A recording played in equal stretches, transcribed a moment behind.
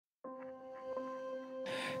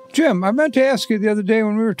Jim, I meant to ask you the other day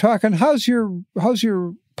when we were talking, how's your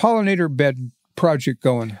pollinator bed project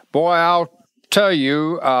going? Boy, I'll tell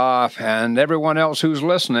you, and everyone else who's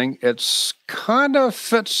listening, it's kind of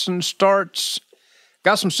fits and starts.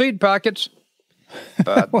 Got some seed packets,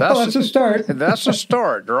 but well, that's a start. That's a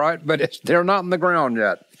start, right? But they're not in the ground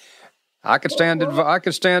yet. I could stand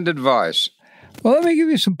advice. Well, let me give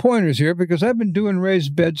you some pointers here because I've been doing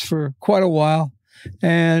raised beds for quite a while,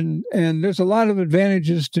 and there's a lot of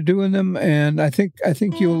advantages to doing them, and I think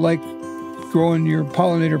you'll like growing your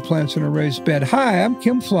pollinator plants in a raised bed. Hi, I'm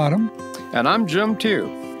Kim Flottam. And I'm Jim Tew.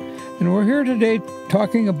 And we're here today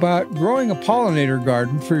talking about growing a pollinator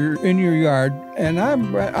garden in your yard, and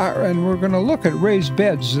we're going to look at raised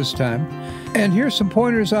beds this time. And here's some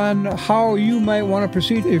pointers on how you might want to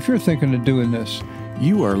proceed if you're thinking of doing this.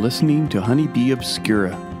 You are listening to Honeybee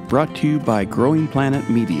Obscura, brought to you by Growing Planet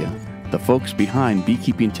Media, the folks behind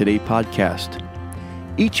Beekeeping Today podcast.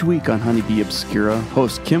 Each week on Honeybee Obscura,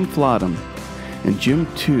 host Kim Flottam and Jim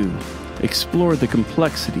Tew explore the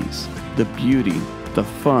complexities, the beauty, the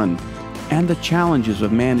fun, and the challenges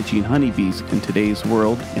of managing honeybees in today's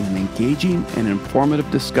world in an engaging and informative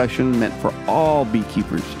discussion meant for all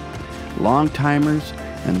beekeepers, long-timers,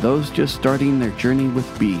 and those just starting their journey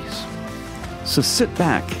with bees. So sit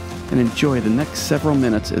back and enjoy the next several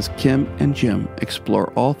minutes as Kim and Jim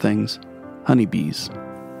explore all things honeybees.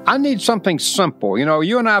 I need something simple. You know,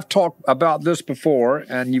 you and I have talked about this before,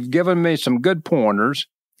 and you've given me some good pointers.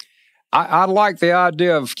 I like the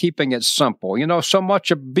idea of keeping it simple. You know, so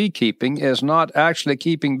much of beekeeping is not actually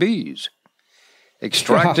keeping bees.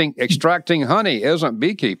 Extracting honey isn't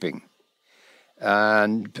beekeeping.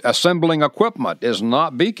 And assembling equipment is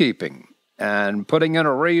not beekeeping. And putting in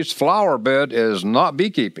a raised flower bed is not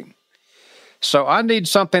beekeeping. So I need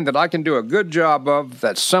something that I can do a good job of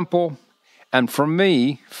that's simple and, for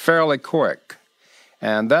me, fairly quick.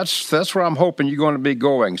 And that's where I'm hoping you're going to be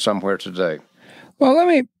going somewhere today. Well, let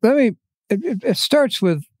me. It starts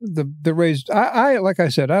with the raised. Like I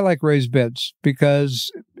said, I like raised beds because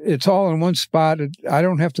it's all in one spot. I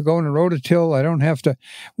don't have to go in a rototill. I don't have to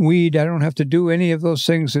weed. I don't have to do any of those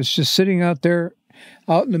things. It's just sitting out there,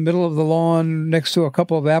 out in the middle of the lawn, next to a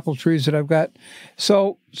couple of apple trees that I've got.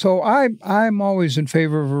 So I'm always in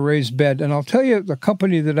favor of a raised bed, and I'll tell you the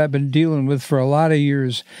company that I've been dealing with for a lot of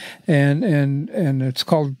years, and it's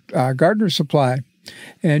called Gardener Supply.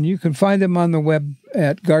 And you can find them on the web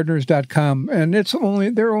at gardeners.com. And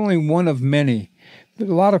they're only one of many. A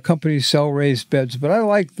lot of companies sell raised beds, but I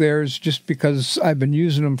like theirs just because I've been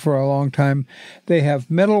using them for a long time. They have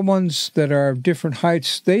metal ones that are of different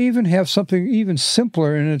heights. They even have something even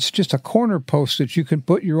simpler, and it's just a corner post that you can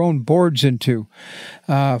put your own boards into.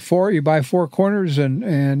 You buy 4 corners,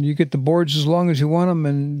 and you get the boards as long as you want them,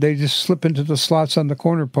 and they just slip into the slots on the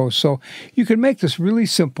corner post. So you can make this really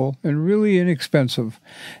simple and really inexpensive.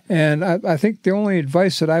 And I think the only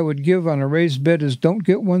advice that I would give on a raised bed is don't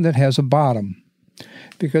get one that has a bottom,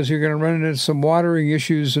 because you're going to run into some watering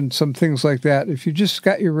issues and some things like that. If you just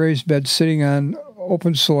got your raised bed sitting on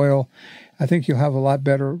open soil, I think you'll have a lot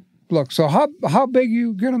better look. So how big are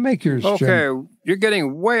you going to make yours, Jim? Okay, you're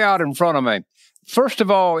getting way out in front of me. First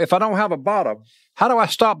of all, if I don't have a bottom, how do I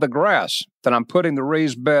stop the grass that I'm putting the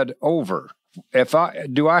raised bed over?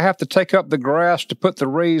 Do I have to take up the grass to put the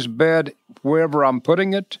raised bed wherever I'm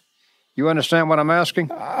putting it? You understand what I'm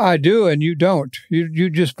asking? I do, and you don't. You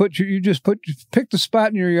just pick the spot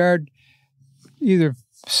in your yard, either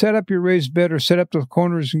set up your raised bed or set up the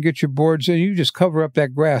corners and get your boards, and you just cover up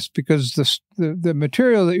that grass, because the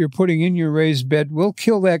material that you're putting in your raised bed will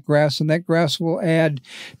kill that grass, and that grass will add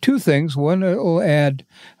 2 things. One, it will add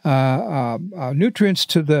nutrients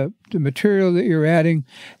to the material that you're adding,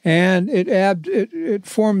 and it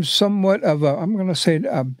forms somewhat of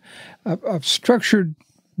a structured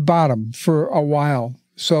bottom for a while,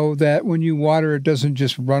 so that when you water, it doesn't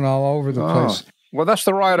just run all over the place. Well, that's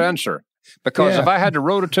the right answer. Because if I had to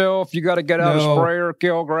rototill, if you got to get out a sprayer,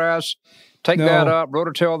 kill grass, take that up,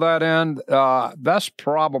 rototill that in, that's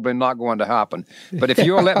probably not going to happen. But if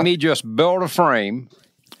you'll let me just build a frame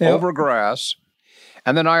over grass,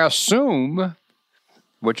 and then I assume,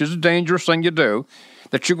 which is a dangerous thing to do,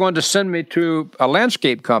 that you're going to send me to a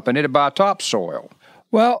landscape company to buy topsoil.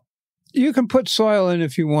 Well, you can put soil in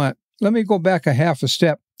if you want. Let me go back a half a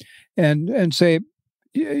step and say,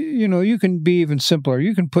 you can be even simpler.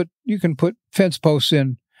 You can put fence posts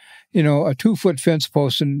in, a 2-foot fence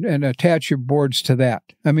post and attach your boards to that.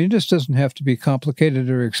 I mean, this doesn't have to be complicated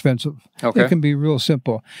or expensive. Okay. It can be real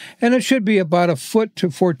simple. And it should be about 1 foot to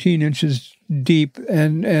 14 inches deep,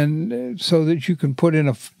 and so that you can put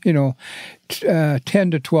in 10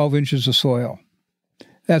 to 12 inches of soil.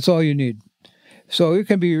 That's all you need. So it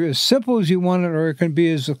can be as simple as you want it, or it can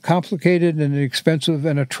be as complicated and expensive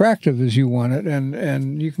and attractive as you want it,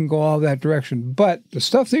 and you can go all that direction. But the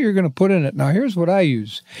stuff that you're going to put in it, now here's what I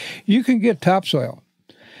use. You can get topsoil,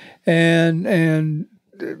 and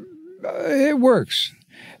it works,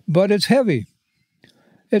 but it's heavy.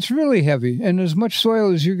 It's really heavy, and as much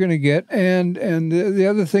soil as you're going to get. And the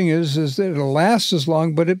other thing is that it'll last as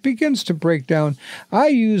long, but it begins to break down. I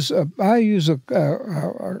use a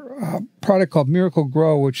product called Miracle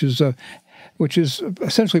Grow, which is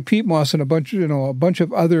essentially peat moss and a bunch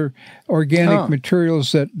of other organic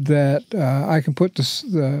materials that I can put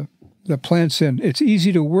the plants in. It's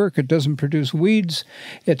easy to work. It doesn't produce weeds.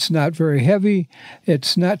 It's not very heavy.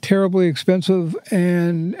 It's not terribly expensive.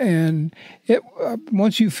 And it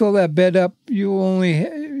once you fill that bed up,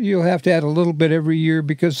 you'll have to add a little bit every year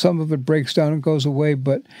because some of it breaks down and goes away.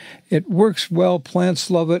 But it works well.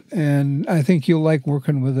 Plants love it, and I think you'll like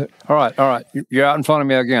working with it. All right. You're out in front of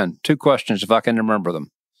me again. 2 questions, if I can remember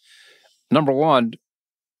them. Number one,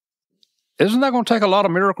 isn't that going to take a lot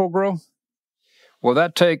of Miracle Grow? Will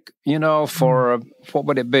that take, for, what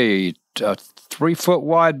would it be, a 3-foot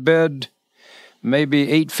wide bed,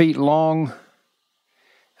 maybe 8 feet long?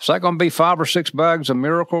 Is that going to be 5 or 6 bags of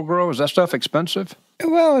Miracle Grow? Is that stuff expensive?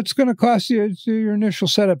 Well, it's going to cost you, your initial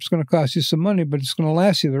setup's going to cost you some money, but it's going to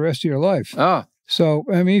last you the rest of your life. So,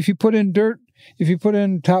 I mean, if you put in dirt, if you put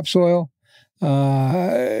in topsoil,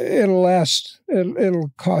 it'll last.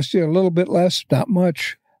 It'll cost you a little bit less, not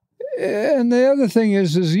much. And the other thing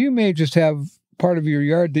is you may just have part of your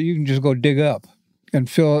yard that you can just go dig up and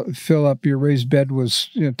fill up your raised bed with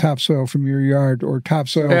topsoil from your yard or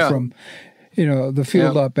topsoil from the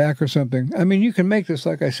field out back or something. I mean, you can make this,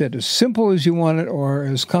 like I said, as simple as you want it, or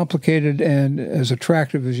as complicated and as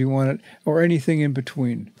attractive as you want it, or anything in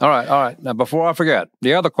between. All right. Now, before I forget,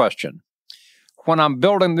 the other question: when I'm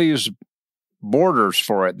building these borders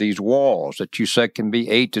for it, these walls that you said can be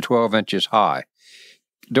 8 to 12 inches high,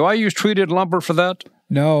 do I use treated lumber for that?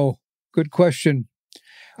 No. Good question.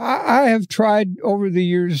 I have tried over the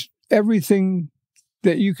years everything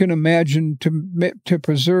that you can imagine to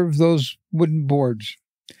preserve those wooden boards.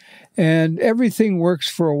 And everything works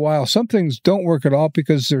for a while. Some things don't work at all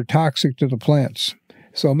because they're toxic to the plants.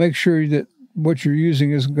 So make sure that what you're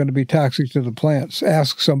using isn't going to be toxic to the plants.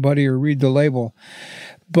 Ask somebody or read the label.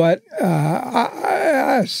 But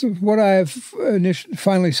what I've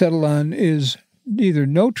finally settled on is either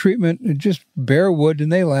no treatment, just bare wood,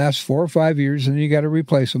 and they last 4 or 5 years, and you got to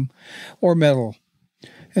replace them, or metal.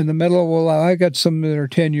 And the metal, I got some that are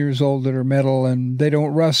 10 years old that are metal, and they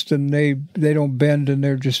don't rust, and they don't bend, and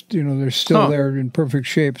they're just, they're still there in perfect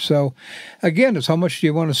shape. So, again, it's how much do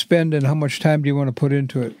you want to spend and how much time do you want to put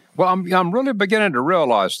into it? Well, I'm really beginning to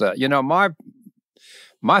realize that.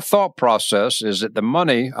 My thought process is that the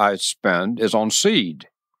money I spend is on seed.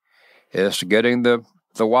 It's getting the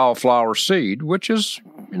wildflower seed, which is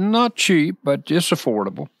not cheap, but it's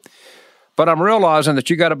affordable. But I'm realizing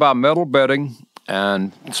that you got to buy metal bedding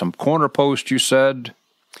and some corner posts, you said,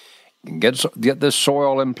 get this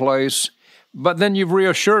soil in place. But then you've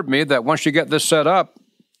reassured me that once you get this set up,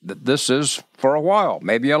 that this is for a while,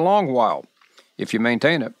 maybe a long while, if you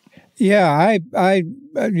maintain it. Yeah, I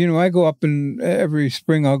go up and every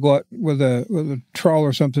spring I'll go out with a trowel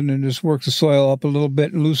or something and just work the soil up a little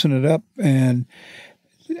bit and loosen it up, and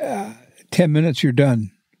 10 minutes you're done.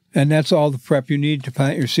 And that's all the prep you need to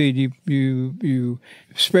plant your seed. You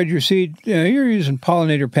spread your seed. You're using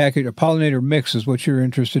Pollinator package. A Pollinator mix is what you're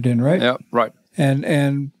interested in, right? Yeah, right.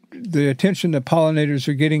 And the attention that pollinators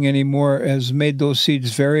are getting anymore has made those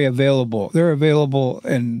seeds very available. They're available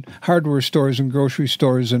in hardware stores and grocery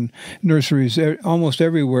stores and nurseries. Almost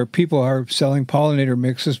everywhere, people are selling pollinator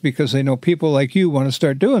mixes because they know people like you want to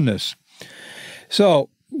start doing this. So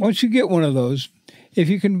once you get one of those, if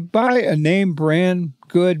you can buy a name brand,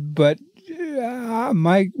 good. But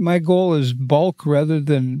my goal is bulk rather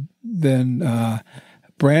than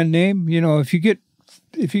brand name.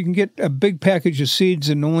 If you can get a big package of seeds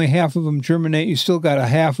and only half of them germinate, you still got a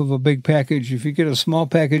half of a big package. If you get a small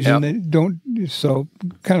package and they don't, so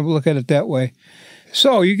kind of look at it that way.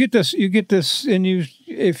 So you get this, and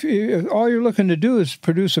if all you're looking to do is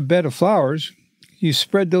produce a bed of flowers, you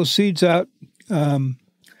spread those seeds out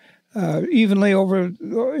evenly over,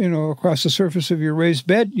 across the surface of your raised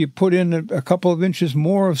bed. You put in a couple of inches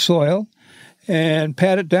more of soil and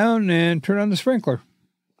pat it down and turn on the sprinkler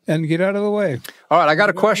and get out of the way. All right, I got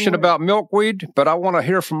a question about milkweed, but I want to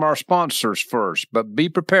hear from our sponsors first. But be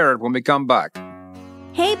prepared when we come back.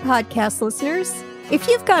 Hey, podcast listeners. If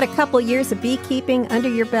you've got a couple years of beekeeping under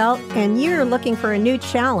your belt and you're looking for a new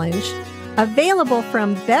challenge, Available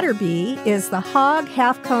from Better Bee is the Hog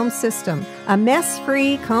Half Comb System, a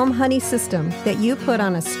mess-free comb honey system that you put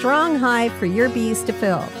on a strong hive for your bees to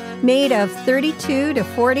fill. Made of 32 to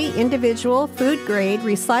 40 individual food-grade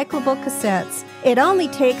recyclable cassettes, it only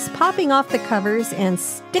takes popping off the covers and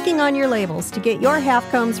sticking on your labels to get your half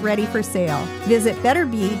combs ready for sale. Visit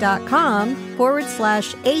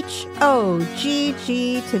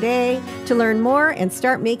betterbee.com/HOGG today to learn more and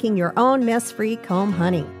start making your own mess-free comb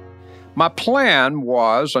honey. My plan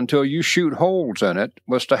was, until you shoot holes in it,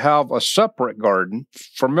 was to have a separate garden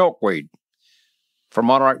for milkweed, for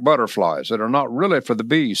monarch butterflies that are not really for the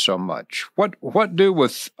bees so much. What do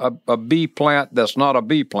with a bee plant that's not a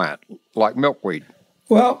bee plant, like milkweed?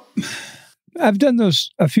 Well, I've done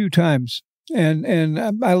those a few times, and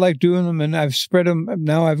I like doing them, and I've spread them.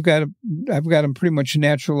 Now I've got them pretty much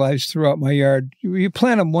naturalized throughout my yard. You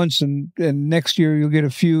plant them once, and next year you'll get a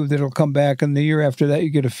few that'll come back, and the year after that you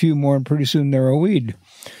get a few more, and pretty soon they're a weed,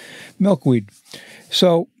 milkweed.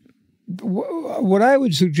 So what I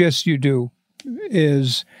would suggest you do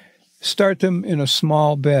is start them in a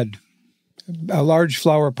small bed, a large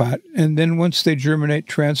flower pot, and then once they germinate,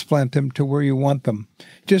 transplant them to where you want them.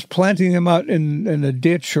 Just planting them out in a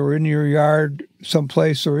ditch or in your yard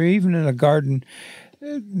someplace, or even in a garden,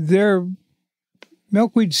 their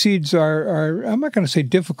milkweed seeds are I'm not going to say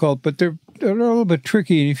difficult, but they're a little bit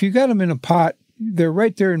tricky. And if you got them in a pot, they're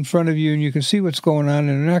right there in front of you, and you can see what's going on, and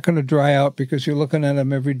they're not going to dry out because you're looking at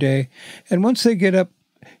them every day. And once they get up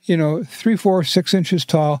 3, 4, 6 inches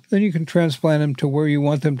tall, then you can transplant them to where you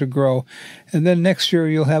want them to grow. And then next year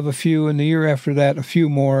you'll have a few, and the year after that a few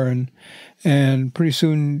more, and pretty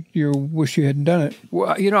soon you'll wish you hadn't done it.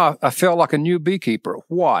 Well, I feel like a new beekeeper.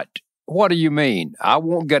 What do you mean? I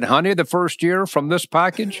won't get honey the first year from this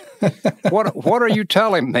package? What are you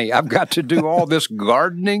telling me? I've got to do all this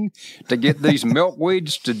gardening to get these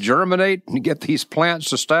milkweeds to germinate and get these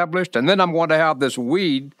plants established, and then I'm going to have this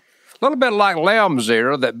weed, a little bit like lamb's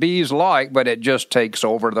ear, that bees like, but it just takes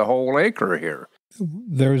over the whole acre here.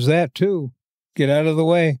 There's that too. Get out of the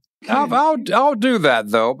way. I'll do that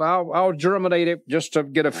though. I'll germinate it just to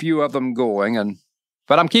get a few of them going,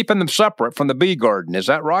 but I'm keeping them separate from the bee garden. Is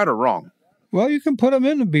that right or wrong? Well, you can put them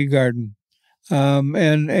in the bee garden,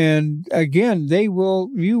 and again,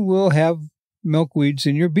 you will have milkweeds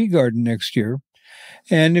in your bee garden next year.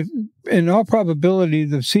 And if, in all probability,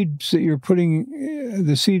 the seeds that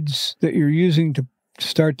you're using to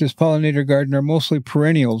start this pollinator garden are mostly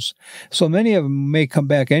perennials. So many of them may come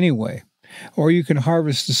back anyway. Or you can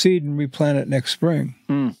harvest the seed and replant it next spring.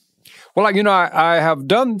 Mm. Well, I have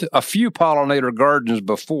done a few pollinator gardens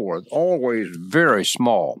before, always very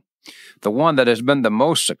small. The one that has been the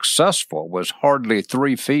most successful was hardly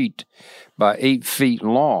 3 feet by 8 feet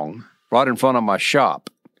long, right in front of my shop,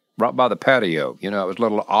 right by the patio. It was a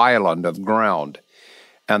little island of ground.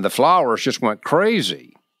 And the flowers just went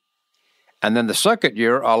crazy. And then the second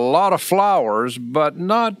year, a lot of flowers, but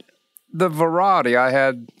not the variety I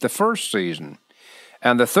had the first season.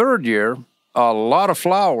 And the third year, a lot of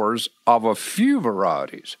flowers of a few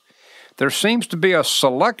varieties. There seems to be a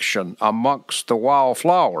selection amongst the wild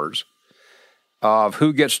flowers of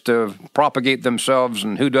who gets to propagate themselves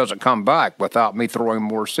and who doesn't come back without me throwing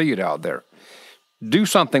more seed out there. Do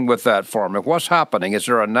something with that for me. What's happening? Is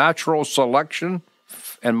there a natural selection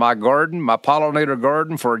in my garden, my pollinator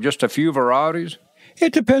garden, for just a few varieties?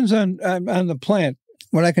 It depends on the plant.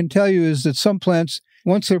 What I can tell you is that some plants,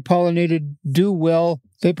 once they're pollinated, do well.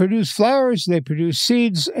 They produce flowers, they produce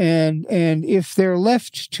seeds, and if they're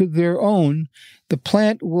left to their own, the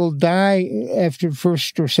plant will die after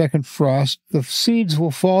first or second frost. The seeds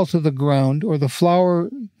will fall to the ground, or the flower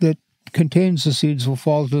that contains the seeds will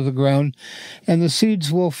fall to the ground, and the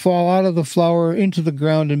seeds will fall out of the flower into the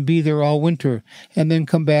ground and be there all winter, and then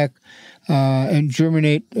come back and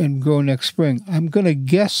germinate and grow next spring. I'm going to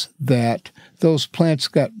guess that those plants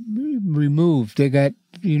got removed. They got,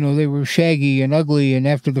 they were shaggy and ugly, and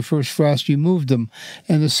after the first frost, you moved them,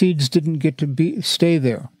 and the seeds didn't get to stay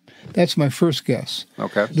there. That's my first guess.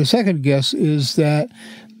 Okay. The second guess is that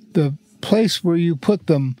the place where you put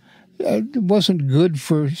them wasn't good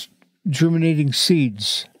for germinating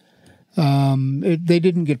seeds. They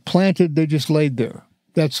didn't get planted, they just laid there,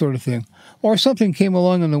 that sort of thing. Or something came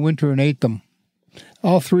along in the winter and ate them.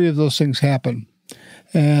 All three of those things happen.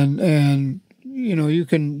 And you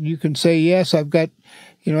can say, yes, I've got,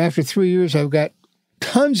 after 3 years, I've got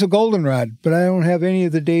tons of goldenrod, but I don't have any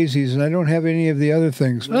of the daisies, and I don't have any of the other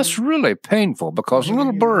things. That's really painful, because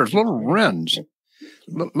little birds, little wrens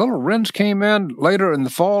came in later in the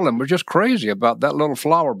fall and were just crazy about that little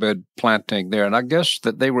flower bed planting there. And I guess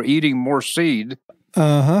that they were eating more seed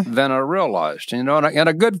than I realized. You know, and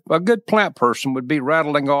a good plant person would be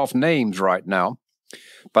rattling off names right now,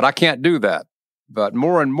 but I can't do that. But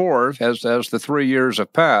more and more, as the 3 years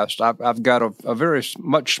have passed, I've got a very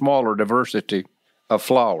much smaller diversity of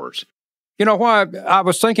flowers. You know, why I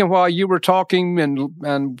was thinking while you were talking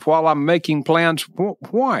and while I'm making plans,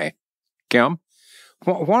 why, Kim?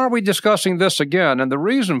 Why are we discussing this again? And the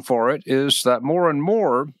reason for it is that more and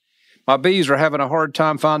more, my bees are having a hard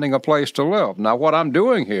time finding a place to live. Now, what I'm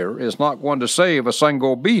doing here is not going to save a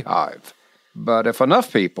single beehive, but if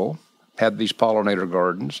enough people had these pollinator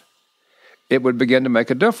gardens, it would begin to make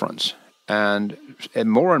a difference. And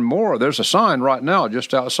more, there's a sign right now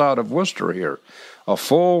just outside of Worcester here, a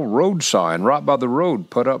full road sign right by the road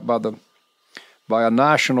put up by a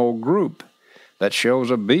national group that shows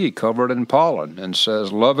a bee covered in pollen and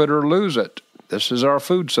says, "Love it or lose it. This is our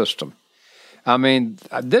food system." I mean,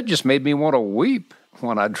 that just made me want to weep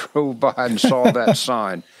when I drove by and saw that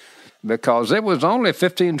sign, because it was only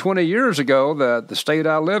 15, 20 years ago that the state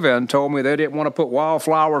I live in told me they didn't want to put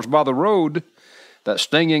wildflowers by the road, that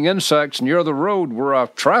stinging insects near the road were a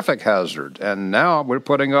traffic hazard. And now we're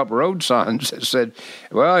putting up road signs that said,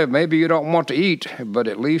 well, maybe you don't want to eat, but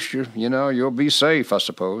at least you'll be safe, I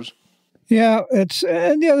suppose. Yeah,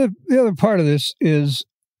 and the other part of this is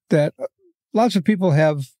that lots of people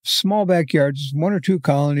have small backyards, 1 or 2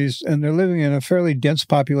 colonies, and they're living in a fairly dense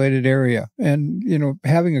populated area. And,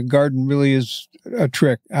 having a garden really is a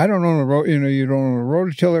trick. I don't own you don't own a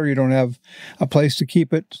rototiller, you don't have a place to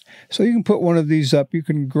keep it. So you can put one of these up. You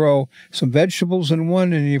can grow some vegetables in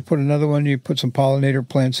one, and you put another one, you put some pollinator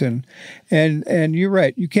plants in. And you're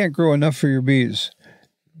right, you can't grow enough for your bees.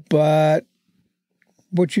 But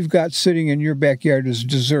what you've got sitting in your backyard is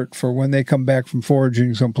dessert for when they come back from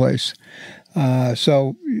foraging someplace.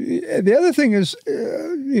 So the other thing is,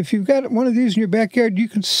 if you've got one of these in your backyard, you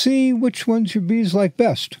can see which ones your bees like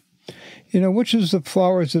best. Which is the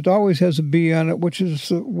flowers that always has a bee on it, what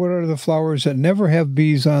are the flowers that never have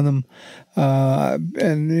bees on them,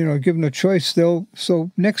 and give them a choice.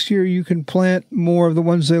 So next year you can plant more of the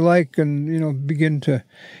ones they like, and begin to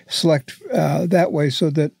select that way, so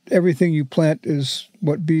that everything you plant is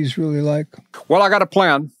what bees really like. Well, I got a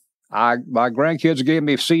plan. My grandkids gave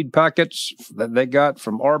me seed packets that they got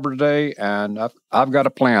from Arbor Day, and I've got a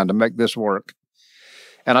plan to make this work.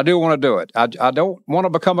 And I do want to do it. I don't want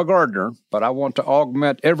to become a gardener, but I want to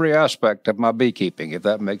augment every aspect of my beekeeping, if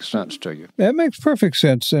that makes sense to you. That makes perfect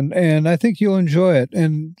sense, and I think you'll enjoy it.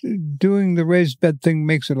 And doing the raised bed thing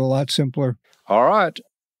makes it a lot simpler. All right.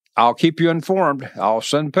 I'll keep you informed. I'll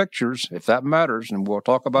send pictures if that matters, and we'll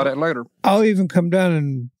talk about it later. I'll even come down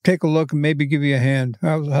and take a look and maybe give you a hand.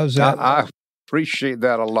 How's that? I appreciate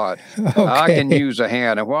that a lot. Okay. I can use a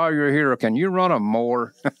hand. And while you're here, can you run a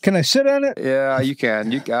mower? Can I sit on it? Yeah, you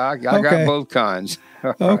can. I got both kinds.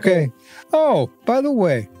 Okay. Oh, by the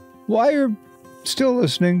way, while you're still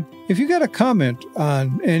listening, if you got a comment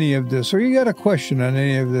on any of this, or you got a question on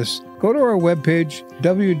any of this, go to our webpage,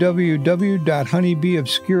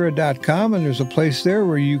 www.honeybeeobscura.com, and there's a place there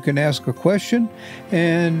where you can ask a question,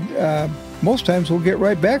 and most times we'll get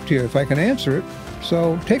right back to you if I can answer it.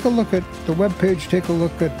 So take a look at the webpage, take a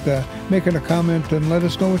look at making a comment, and let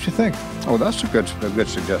us know what you think. Oh, that's a good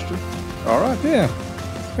suggestion. All right. Yeah.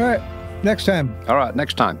 All right. Next time. All right.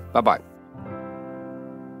 Next time. Bye-bye.